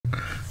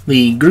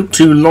The Group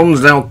 2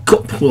 Lonsdale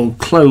Cup will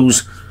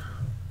close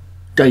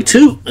day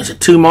 2. It's a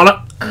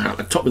 2-miler. At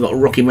the top we've got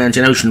Rocky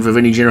Mountain Ocean for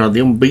Vinnie Gerard,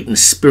 the unbeaten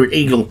Spirit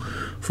Eagle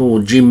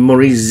for Jim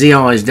Murray,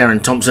 Z-Eyes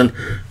Darren Thompson,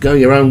 Go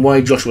Your Own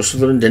Way Joshua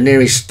Sutherland,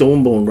 Daenerys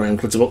Stormborn Graham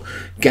Clutterbuck,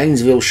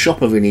 Gainesville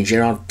Shopper Vinnie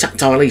Gerard,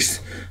 Tactile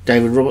East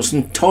David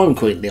Robertson, Time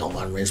Queen Leon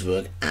Van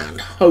Rensburg, and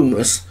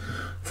Homeless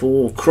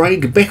for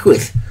Craig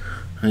Beckwith.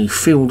 A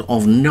field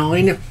of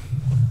 9.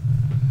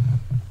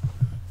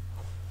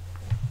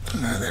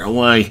 And they're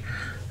away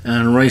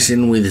and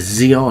racing with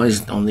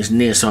Z-Eyes on this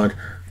near side,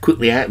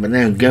 quickly out, but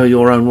now Go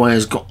Your Own Way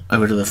has got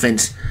over to the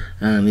fence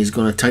and he's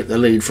going to take the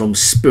lead from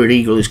Spirit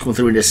Eagle, who's come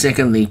through into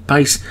second. The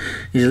pace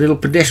is a little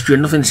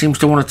pedestrian, nothing seems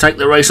to want to take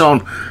the race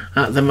on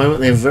at the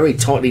moment. They're very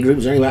tightly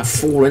grouped, only about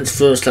 4 lengths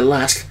first to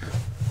last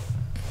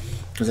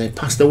as they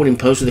pass the winning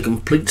post with a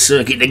complete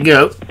circuit to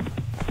go.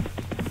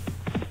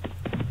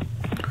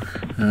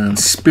 And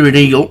Spirit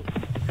Eagle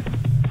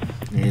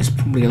is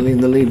probably in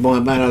the lead by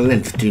about a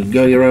length to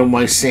Go Your Own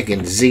Way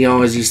second.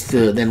 Z-Eyes is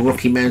third, then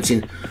Rocky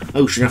Mountain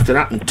Ocean after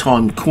that, and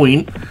Time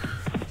Queen.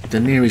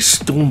 Daenerys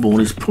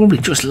Stormborn is probably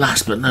just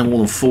last, but no more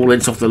than 4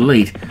 lengths off the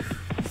lead.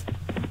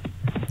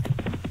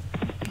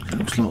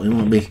 Looks like we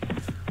might be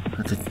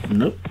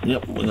nope,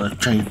 yep, we're going to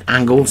change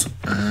angles.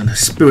 And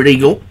Spirit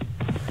Eagle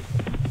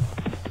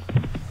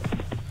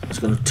has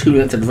got a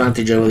 2-length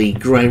advantage over the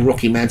grey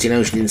Rocky Mountain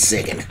Ocean in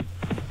second.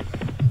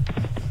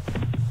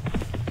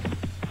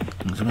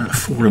 There's about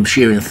 4 of them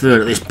sharing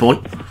third at this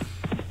point.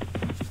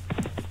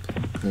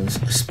 As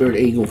Spirit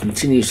Eagle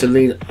continues to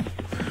lead.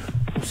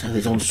 So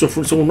he's on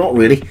sufferance or not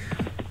really.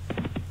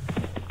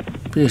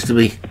 Appears to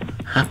be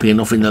happy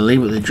enough in the lead,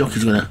 but the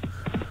jockey's got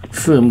a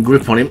firm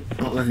grip on him,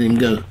 not letting him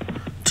go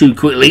too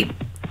quickly.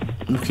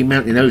 Rocky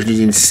Mountain Ocean is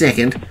in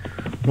second.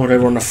 Right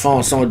over on the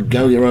far side,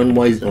 Go Your Own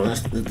Way. Oh,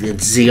 that's the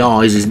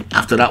Z-Eyes is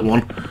after that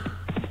one.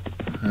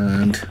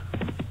 And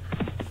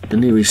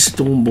Daenerys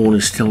Stormborn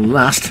is still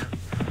last.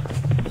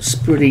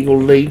 Spirit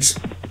Eagle leads.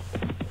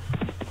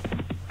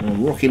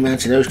 And Rocky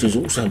Mountain Ocean has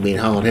also been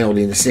hard held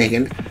in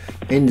second.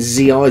 Then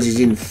Z-Eyes is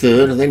in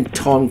third, and then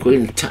Time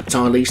Queen and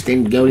Tactile East,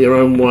 then Go Your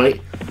Own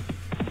Way.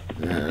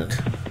 And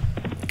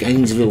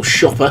Gainesville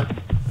Shopper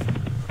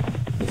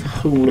with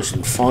Homeless,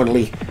 and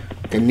finally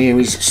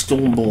Daenerys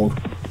Stormborn,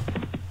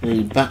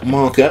 the back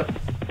marker.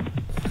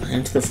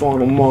 Into the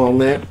final mile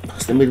now,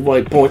 past the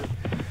midway point.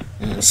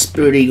 And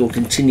Spirit Eagle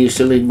continues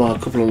to lead by a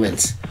couple of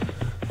lengths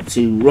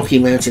to Rocky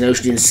Mountain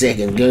Ocean in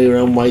second, Go Your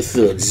Own Way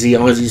third,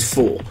 Z-Eyes is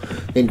 4,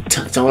 then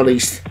Tactile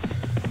East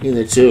in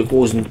the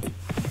turquoise and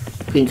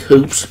pink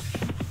hoops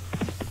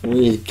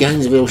with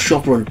Gainesville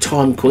Shopper and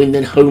Time Queen,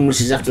 then Homeless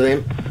is after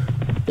them.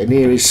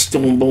 Daenerys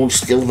Stormborn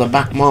still the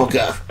back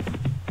marker.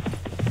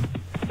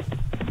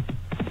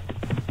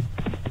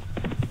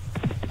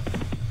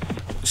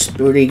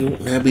 Spirit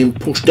Eagle now being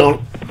pushed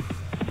on.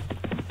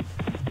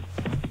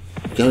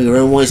 Go Your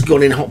Own Way's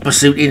got in hot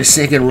pursuit in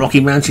second, Rocky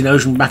Mountain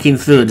Ocean back in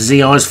third,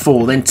 Z-Eyes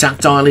 4, then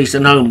Tactile East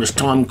and Homeless.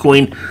 Time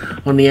Queen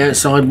on the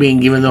outside being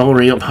given the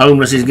hurry up.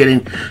 Homeless is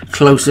getting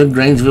closer.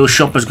 Gainesville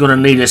Shopper's going to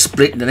need a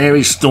split.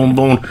 Daenerys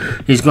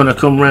Stormborn is going to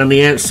come round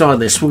the outside.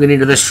 They're swinging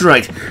into the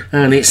straight,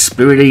 and it's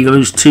Spirit Eagle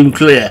who's 2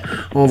 clear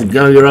of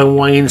Go Your Own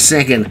Way in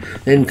second.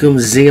 Then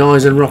comes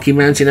Z-Eyes and Rocky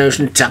Mountain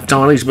Ocean.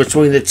 Tactile East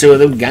between the two of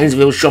them.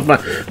 Gainesville Shopper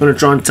going to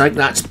try and take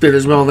that split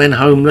as well. Then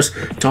Homeless.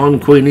 Time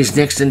Queen is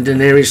next, and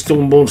Daenerys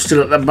Stormborn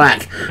still at the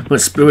back, but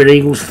Spirit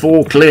Eagle's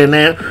 4 clear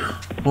now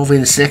of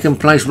in second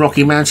place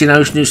Rocky Mountain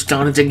Ocean, who's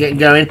starting to get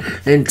going.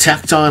 Then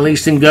Tactile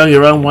East and Go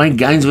Your Own Way.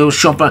 Gainesville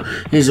Shopper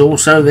is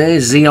also there.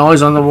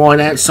 Z-Eyes on the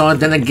wide outside,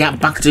 then a gap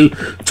back to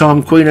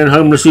Time Queen and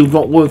Homeless, who've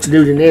got work to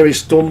do.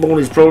 Daenerys Stormborn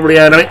is probably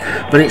out of it,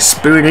 but it's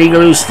Spirit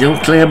Eagle who's still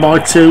clear by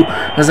 2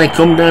 as they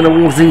come down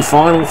towards the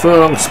final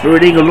furlong.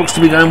 Spirit Eagle looks to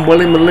be going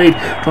well in the lead,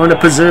 trying to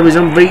preserve his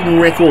unbeaten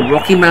record.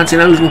 Rocky Mountain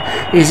Ocean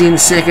is in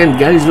second.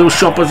 Gainesville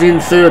Shopper's in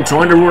third,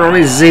 trying to run on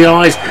his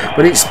Z-Eyes,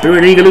 but it's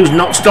Spirit Eagle who's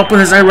not stopping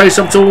as they race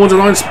up towards the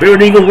line.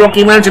 Spirit Eagle,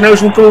 Rocky Mountain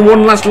Ocean coming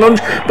one last lunge,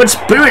 but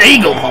Spirit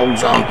Eagle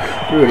holds on.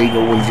 Spirit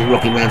Eagle wins the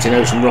Rocky Mountain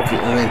Ocean,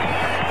 and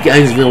then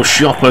Gainesville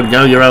Shopper,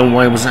 Go Your Own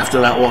Way was after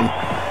that one.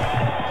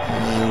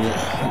 And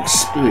I think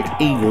Spirit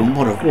Eagle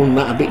might have won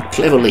that a bit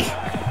cleverly.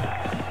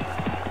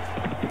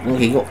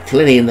 Like he got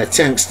plenty in the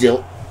tank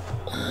still,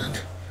 and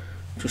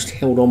just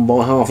held on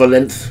by half a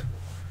length.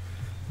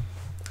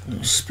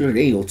 Spirit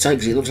Eagle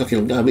takes it. Looks like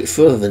he'll go a bit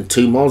further than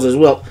 2 miles as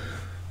well.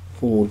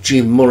 For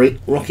Jim Murray,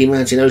 Rocky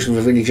Mountain Ocean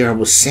for Vinnie Gerard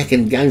was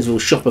second, Gainesville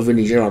Shopper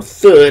Vinnie Gerard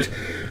third,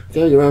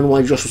 Go Your Own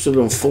Way Joshua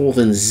Sutherland 4th,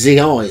 and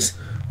Z-Eyes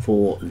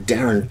for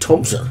Darren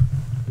Thompson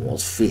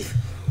was 5th.